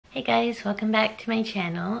Hey guys, welcome back to my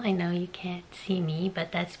channel. I know you can't see me,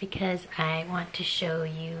 but that's because I want to show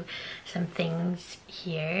you some things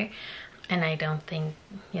here, and I don't think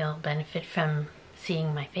you'll benefit from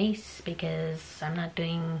seeing my face because I'm not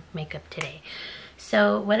doing makeup today.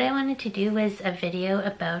 So what I wanted to do was a video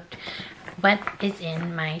about what is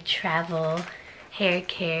in my travel hair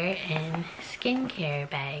care and skincare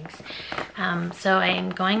bags. So I am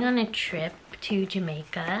going on a trip to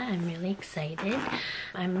Jamaica. I'm really excited.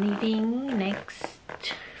 I'm leaving next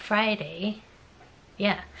Friday.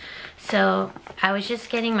 Yeah. So I was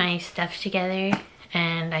just getting my stuff together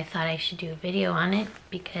and I thought I should do a video on it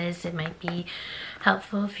because it might be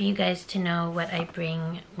helpful for you guys to know what I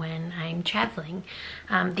bring when I'm traveling.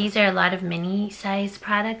 These are a lot of mini size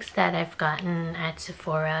products that I've gotten at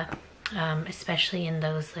Sephora, especially in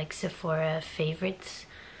those like Sephora favorites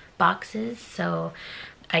boxes. So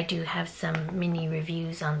I do have some mini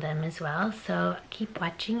reviews on them as well, so keep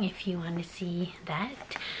watching if you want to see that.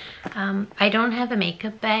 I don't have a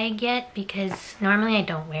makeup bag yet because normally I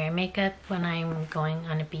don't wear makeup when I'm going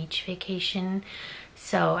on a beach vacation,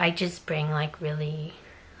 so I just bring like really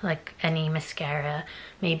like any mascara,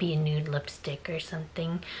 maybe a nude lipstick or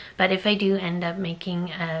something. But if I do end up making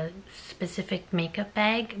a specific makeup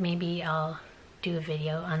bag, maybe I'll do a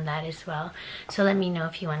video on that as well, so let me know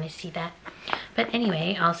if you want to see that. But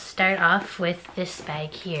anyway, I'll start off with this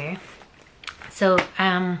bag here. So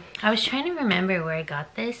I was trying to remember where I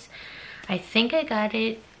got this. I think I got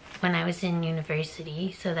it when I was in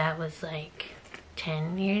university, so that was like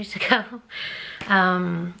 10 years ago.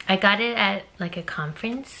 I got it at like a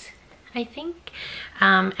conference, I think,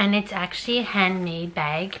 and it's actually a handmade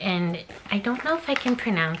bag, and I don't know if I can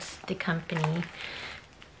pronounce the company.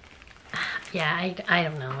 Yeah, I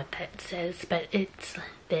don't know what that says, but it's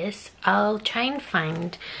this. I'll try and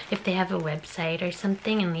find if they have a website or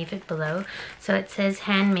something and leave it below. So it says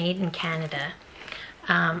handmade in Canada.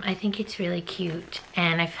 I think it's really cute,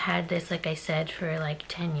 and I've had this, like I said, for like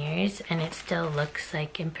 10 years and it still looks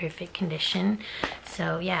like in perfect condition.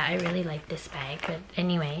 So yeah, I really like this bag. But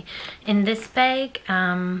anyway, in this bag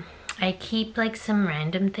I keep like some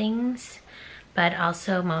random things, but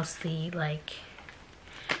also mostly like,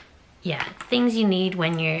 yeah, things you need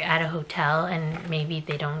when you're at a hotel and maybe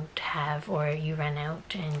they don't have, or you run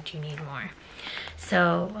out and you need more.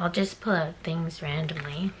 So I'll just pull out things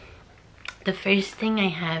randomly. The first thing I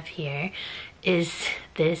have here is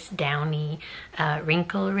this Downy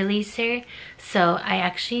wrinkle releaser. So I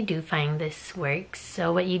actually do find this works.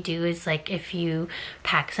 So what you do is, like, if you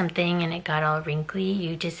pack something and it got all wrinkly,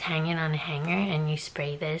 you just hang it on a hanger and you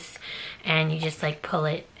spray this and you just like pull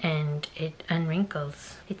it and it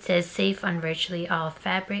unwrinkles. It says safe on virtually all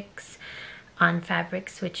fabrics. On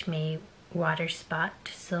fabrics which may water spot,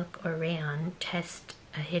 silk or rayon, test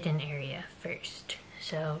a hidden area first.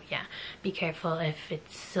 So yeah, be careful if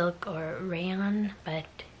it's silk or rayon, but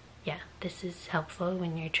yeah, this is helpful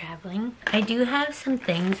when you're traveling. I do have some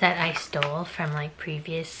things that I stole from like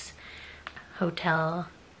previous hotel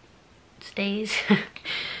stays.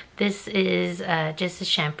 This is just a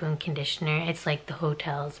shampoo and conditioner. It's like the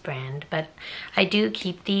hotel's brand, but I do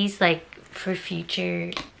keep these like for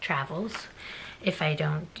future travels if I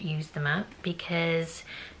don't use them up, because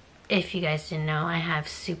if you guys didn't know, I have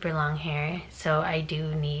super long hair, so I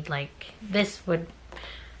do need like, this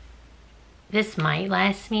might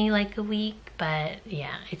last me like a week, but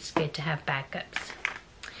yeah, it's good to have backups.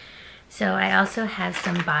 So I also have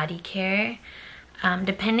some body care.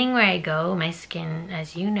 Depending where I go, my skin,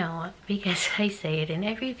 as you know, because I say it in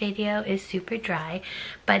every video, is super dry,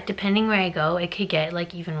 but depending where I go, it could get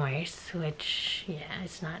like even worse, which yeah,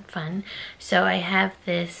 it's not fun. So I have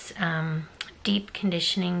this deep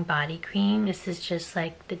conditioning body cream. This is just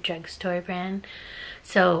like the drugstore brand.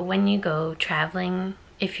 So when you go traveling,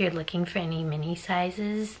 if you're looking for any mini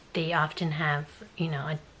sizes, they often have, you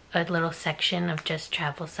know, a little section of just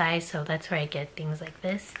travel size, so that's where I get things like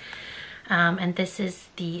this. And this is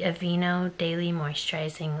the Aveeno Daily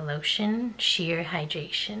Moisturizing Lotion Sheer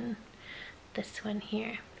Hydration. This one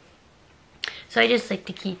here. So I just like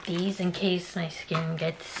to keep these in case my skin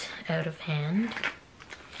gets out of hand.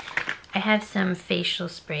 I have some facial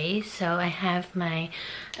sprays. So I have my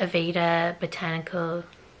Aveda Botanical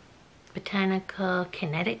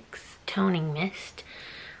Kinetics Toning Mist.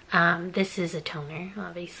 This is a toner,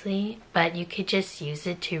 obviously, but you could just use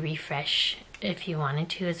it to refresh if you wanted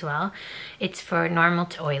to as well. It's for normal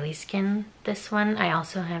to oily skin, this one. I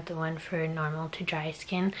also have the one for normal to dry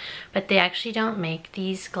skin, but they actually don't make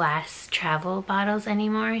these glass travel bottles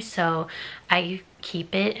anymore, so I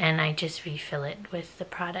keep it and I just refill it with the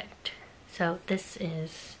product. So this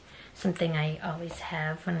is something I always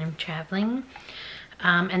have when I'm traveling.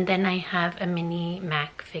 And then I have a mini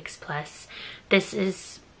MAC Fix Plus. This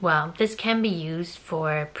is, well, this can be used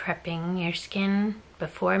for prepping your skin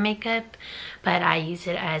before makeup, but I use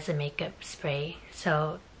it as a makeup spray,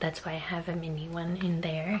 so that's why I have a mini one in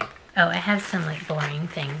there. Oh, I have some like boring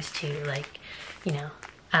things too, like, you know,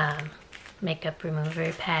 makeup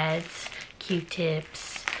remover pads,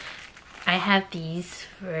 Q-tips. I have these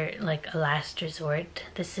for like a last resort.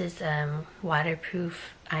 This is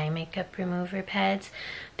waterproof eye makeup remover pads.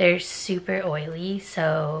 They're super oily,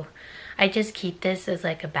 so I just keep this as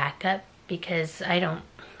like a backup because I don't,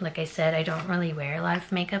 like I said, I don't really wear a lot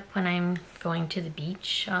of makeup when I'm going to the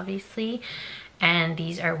beach, obviously. And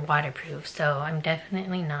these are waterproof, so I'm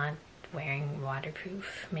definitely not wearing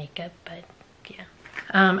waterproof makeup, but yeah.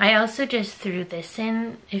 I also just threw this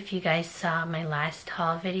in. If you guys saw my last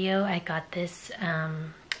haul video, I got this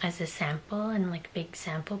as a sample in like a big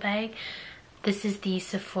sample bag. This is the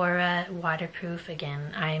Sephora waterproof,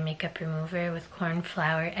 again, eye makeup remover with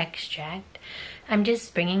cornflower extract. I'm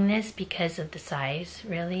just bringing this because of the size,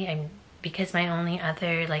 really. Because my only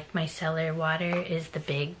other, like, micellar water is the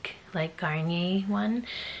big, like, Garnier one.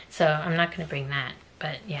 So I'm not going to bring that.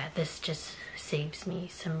 But yeah, this just saves me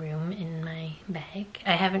some room in my bag.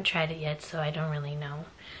 I haven't tried it yet, so I don't really know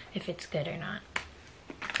if it's good or not.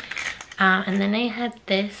 And then I had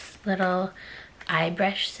this little eye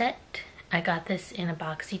brush set. I got this in a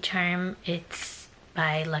BoxyCharm. It's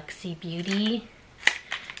by Luxy Beauty.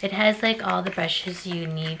 It has like all the brushes you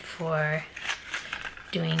need for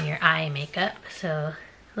doing your eye makeup. So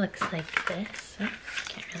it looks like this. Oops,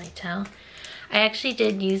 can't really tell. I actually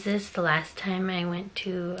did use this the last time I went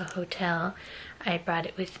to a hotel. I brought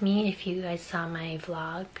it with me. If you guys saw my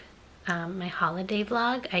vlog, my holiday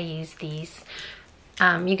vlog, I used these.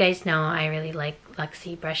 You guys know I really like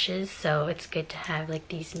Luxy brushes, so it's good to have like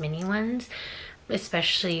these mini ones,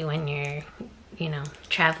 especially when you're, you know,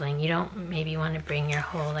 traveling. You don't maybe want to bring your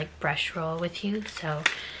whole like brush roll with you, so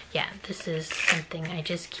yeah, this is something I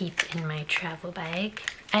just keep in my travel bag.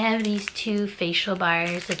 I have these two facial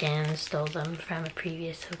bars, again, stole them from a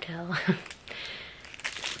previous hotel.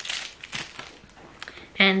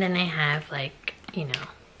 And then I have like, you know,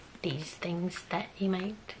 these things that you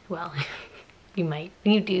might, well,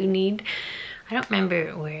 you do need. I don't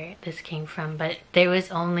remember where this came from, but there was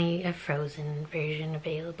only a frozen version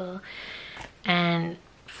available. And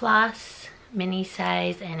floss, mini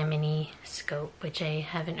size, and a mini scope, which I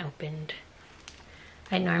haven't opened.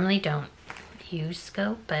 I normally don't use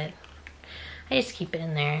scope, but I just keep it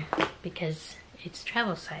in there because it's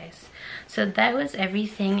travel size. So that was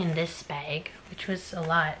everything in this bag, which was a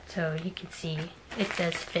lot. So you can see it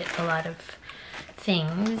does fit a lot of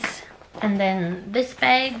things. And then this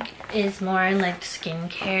bag is more like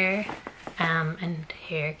skincare and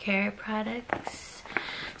hair care products.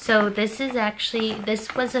 So this is actually,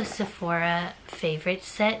 this was a Sephora favorite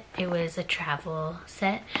set. It was a travel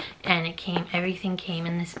set, and it came, everything came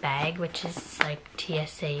in this bag, which is like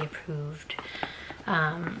TSA approved.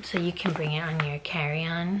 So you can bring it on your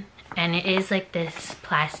carry-on. And it is like this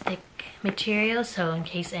plastic material, so in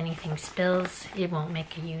case anything spills, it won't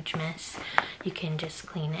make a huge mess. You can just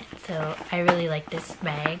clean it. So I really like this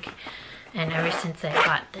bag, and ever since I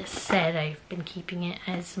got this set, I've been keeping it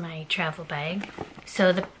as my travel bag.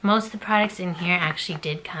 So most of the products in here actually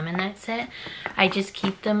did come in that set. I just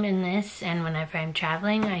keep them in this, and whenever I'm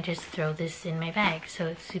traveling, I just throw this in my bag, so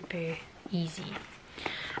it's super easy.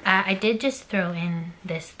 I did just throw in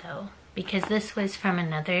this though, because this was from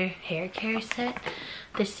another hair care set.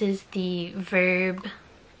 This is the VERB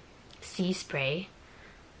Sea Spray.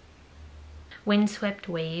 Windswept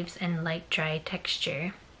waves and light dry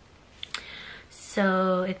texture.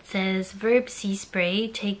 So it says VERB Sea Spray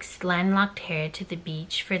takes landlocked hair to the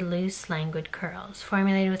beach for loose, languid curls.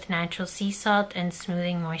 Formulated with natural sea salt and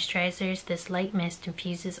smoothing moisturizers, this light mist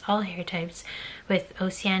infuses all hair types with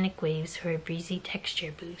oceanic waves for a breezy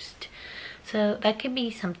texture boost. So that could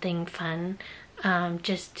be something fun,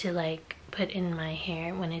 just to like put in my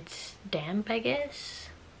hair when it's damp, I guess.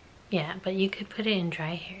 Yeah, but you could put it in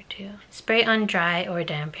dry hair too. Spray on dry or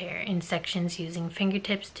damp hair in sections using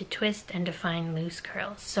fingertips to twist and define loose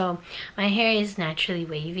curls. So my hair is naturally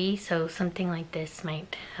wavy, so something like this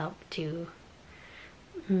might help to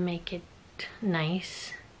make it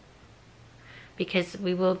nice. Because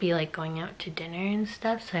we will be like going out to dinner and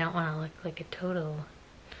stuff, so I don't want to look like a total,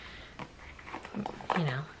 you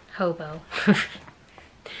know, hobo.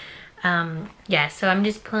 Yeah, so I'm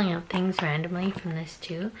just pulling out things randomly from this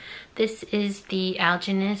too. This is the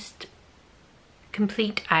Algenist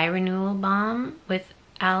Complete Eye Renewal Balm with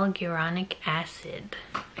alguronic acid.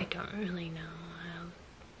 I don't really know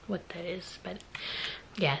what that is, but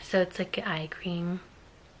yeah, so it's like an eye cream.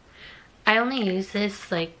 I only use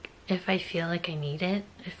this like if I feel like I need it.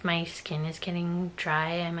 If my skin is getting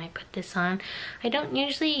dry, I might put this on. I don't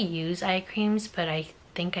usually use eye creams, but I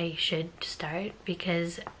think I should start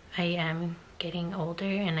because I am getting older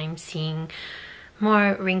and I'm seeing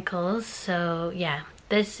more wrinkles. So yeah,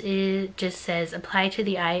 this just says apply to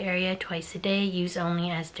the eye area twice a day, use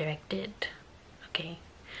only as directed. Okay,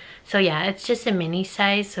 so yeah, it's just a mini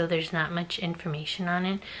size, so there's not much information on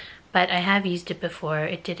it, but I have used it before.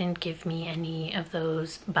 It didn't give me any of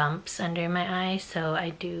those bumps under my eye, so I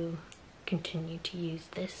do continue to use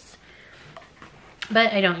this.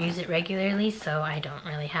 But I don't use it regularly, so I don't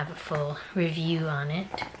really have a full review on it.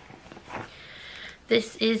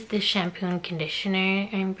 This is the shampoo and conditioner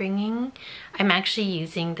I'm bringing. I'm actually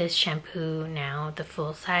using this shampoo now, the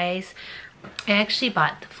full size. I actually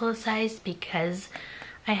bought the full size because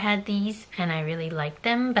I had these and I really liked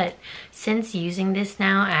them, but since using this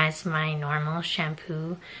now as my normal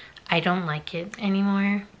shampoo, I don't like it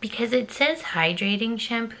anymore because it says hydrating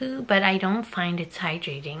shampoo, but I don't find it's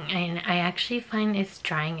hydrating, and I actually find it's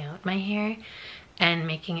drying out my hair and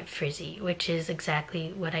making it frizzy, which is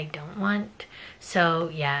exactly what I don't want. So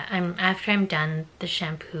yeah, after I'm done the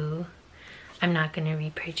shampoo, I'm not going to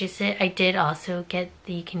repurchase it. I did also get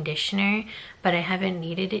the conditioner, but I haven't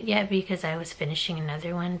needed it yet because I was finishing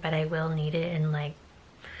another one, but I will need it in like,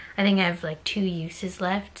 I think I have like 2 uses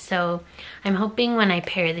left. So I'm hoping when I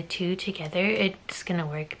pair the two together, it's going to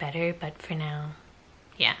work better, but for now,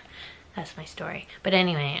 yeah. That's my story. But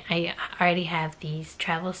anyway, I already have these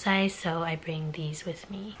travel size, so I bring these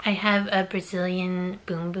with me. I have a Brazilian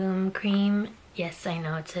Boom Boom cream. Yes, I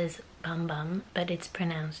know it says Bum Bum, but it's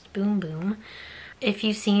pronounced Boom Boom. If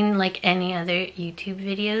you've seen like any other YouTube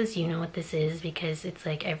videos, you know what this is because it's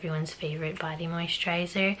like everyone's favorite body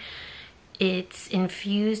moisturizer. It's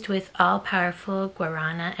infused with all-powerful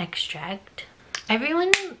guarana extract.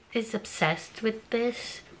 Everyone is obsessed with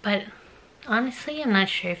this, but honestly, I'm not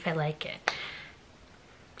sure if I like it.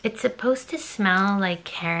 It's supposed to smell like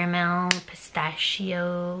caramel,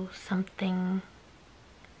 pistachio, something.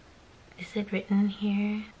 Is it written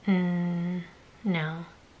here? No.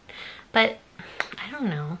 But, I don't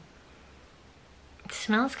know. It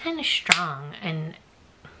smells kind of strong and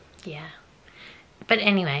yeah. But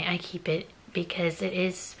anyway, I keep it because it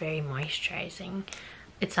is very moisturizing.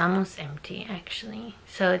 It's almost empty actually.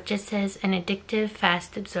 So it just says an addictive,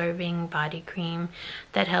 fast absorbing body cream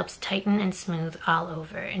that helps tighten and smooth all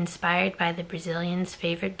over. Inspired by the Brazilians'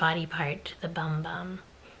 favorite body part, the bum bum.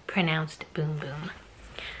 Pronounced boom boom.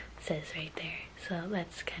 It says right there. So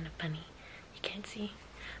that's kind of funny. You can't see.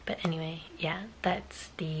 But anyway, yeah, that's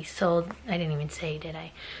the Sol, I didn't even say, did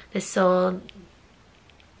I? The Sol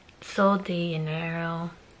de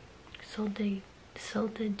Janeiro. Sol de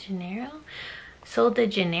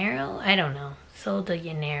Janeiro? I don't know. Sol de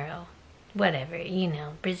Janeiro. Whatever, you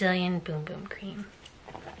know. Brazilian Boom Boom cream.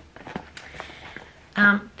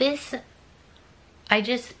 This I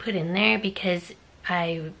just put in there because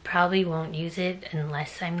I probably won't use it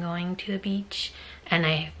unless I'm going to a beach, and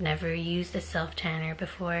I've never used a self-tanner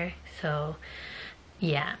before, so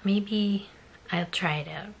yeah, maybe I'll try it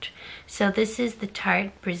out. So this is the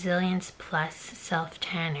Tarte Brazilians Plus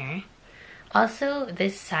Self-Tanner. Also,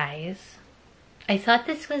 this size, I thought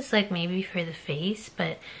this was like maybe for the face,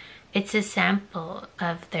 but it's a sample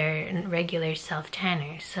of their regular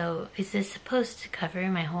self-tanner. So is this supposed to cover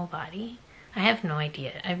my whole body? I have no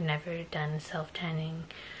idea. I've never done self-tanning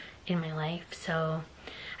in my life, so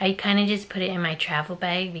I kind of just put it in my travel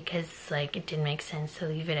bag because like it didn't make sense to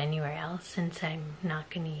leave it anywhere else since I'm not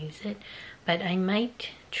going to use it. But I might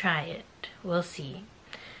try it. We'll see.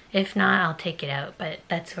 If not, I'll take it out, but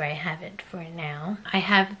that's where I have it for now. I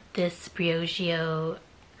have this Briogeo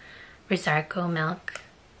Rosarco Milk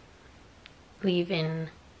leave-in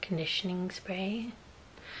conditioning spray.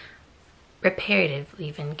 Reparative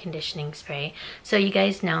leave-in conditioning spray. So you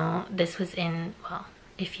guys know this was in, well,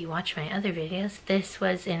 if you watch my other videos, this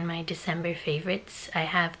was in my December favorites. I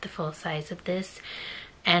have the full size of this,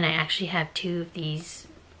 and I actually have 2 of these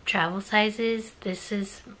travel sizes. This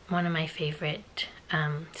is one of my favorite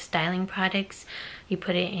styling products. You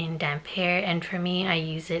put it in damp hair, and for me, I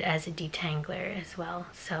use it as a detangler as well.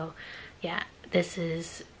 So yeah, this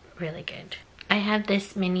is really good. I have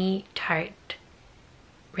this mini Tarte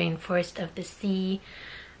Rainforest of the Sea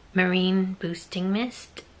Marine Boosting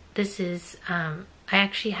Mist. This is, I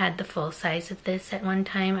actually had the full size of this at one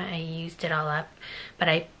time. I used it all up, but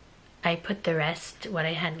I put the rest, what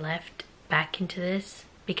I had left, back into this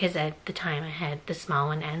because at the time I had the small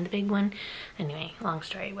one and the big one. Anyway, long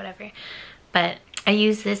story, whatever. But I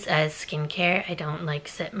use this as skincare. I don't like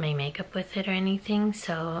set my makeup with it or anything,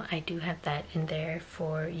 so I do have that in there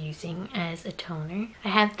for using as a toner. I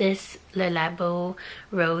have this Le Labo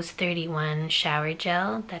Rose 31 shower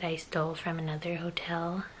gel that I stole from another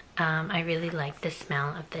hotel. I really like the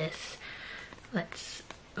smell of this. Let's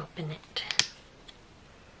open it.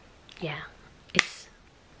 Yeah,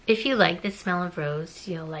 if you like the smell of rose,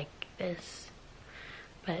 you'll like this,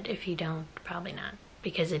 but if you don't, probably not,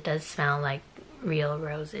 because it does smell like real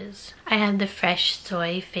roses. I have the Fresh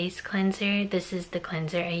Soy face cleanser. This is the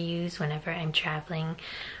cleanser I use whenever I'm traveling.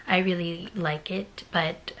 I really like it,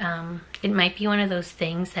 but it might be one of those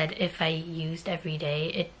things that if I used every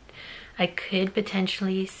day, I could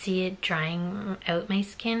potentially see it drying out my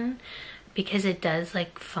skin, because it does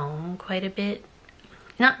like foam quite a bit.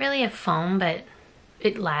 Not really a foam, but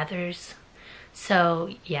it lathers.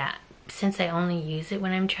 So yeah, since I only use it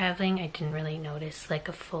when I'm traveling, I didn't really notice like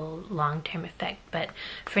a full long-term effect. But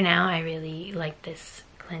for now, I really like this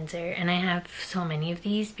cleanser, and I have so many of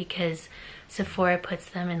these because Sephora puts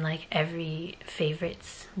them in like every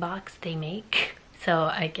favorites box they make. So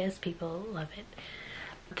I guess people love it.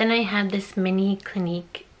 Then I have this mini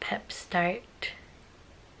Clinique Pep Start.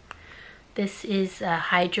 This is a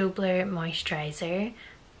Hydro Blur Moisturizer.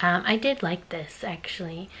 I did like this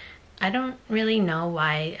actually. I don't really know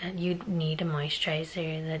why you'd need a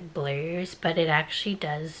moisturizer that blurs, but it actually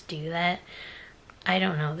does do that. I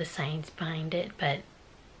don't know the science behind it, but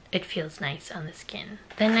it feels nice on the skin.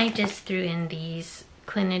 Then I just threw in these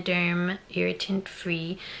Cliniderm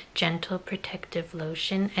irritant-free gentle protective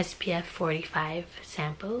lotion SPF 45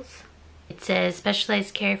 samples. It says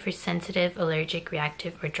specialized care for sensitive, allergic,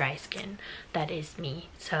 reactive, or dry skin. That is me,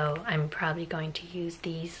 so I'm probably going to use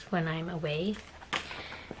these when I'm away.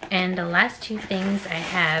 And the last two things I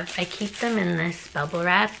have, I keep them in this bubble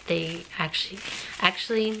wrap. They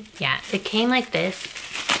actually, yeah, it came like this.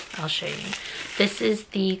 I'll show you. This is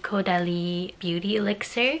the Caudalie Beauty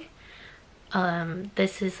Elixir.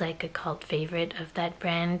 This is like a cult favorite of that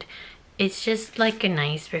brand. It's just like a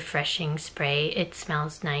nice refreshing spray. It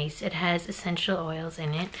smells nice. It has essential oils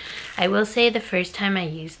in it. I will say the first time I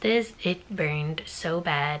used this, it burned so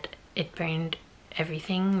bad. It burned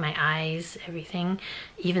everything, my eyes, everything.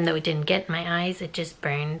 Even though it didn't get my eyes, it just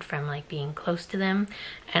burned from like being close to them,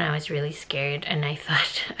 and I was really scared and I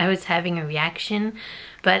thought I was having a reaction.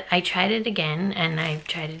 But I tried it again, and I've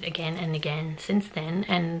tried it again and again since then,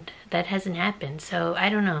 and that hasn't happened. So I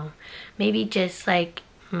don't know, maybe just like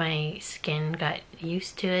my skin got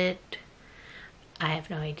used to it. I have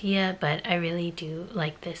no idea, but I really do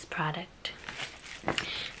like this product.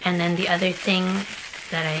 And then the other thing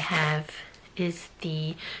that I have is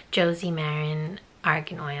the Josie Maran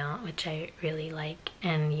Argan Oil, which I really like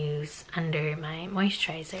and use under my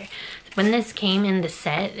moisturizer. When this came in the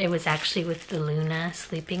set, it was actually with the Luna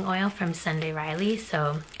Sleeping Oil from Sunday Riley,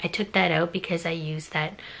 so I took that out because I use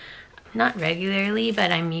that not regularly,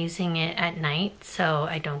 but I'm using it at night, so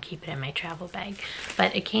I don't keep it in my travel bag.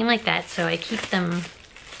 But it came like that, so I keep them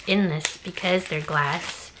in this because they're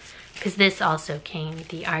glass. Because this also came,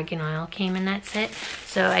 the argan oil came in that set,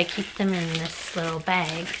 so I keep them in this little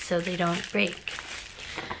bag so they don't break.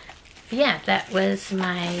 But yeah, that was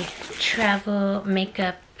my travel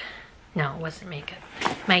makeup. No, it wasn't makeup.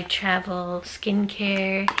 My travel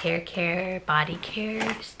skincare, hair care, body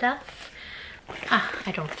care stuff.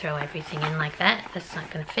 I don't throw everything in like that. That's not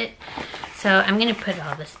gonna fit. So I'm gonna put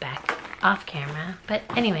all this back off camera. But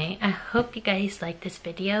anyway, I hope you guys liked this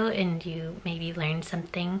video and you maybe learned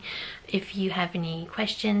something. If you have any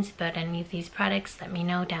questions about any of these products, let me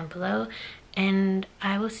know down below. And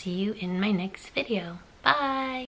I will see you in my next video. Bye!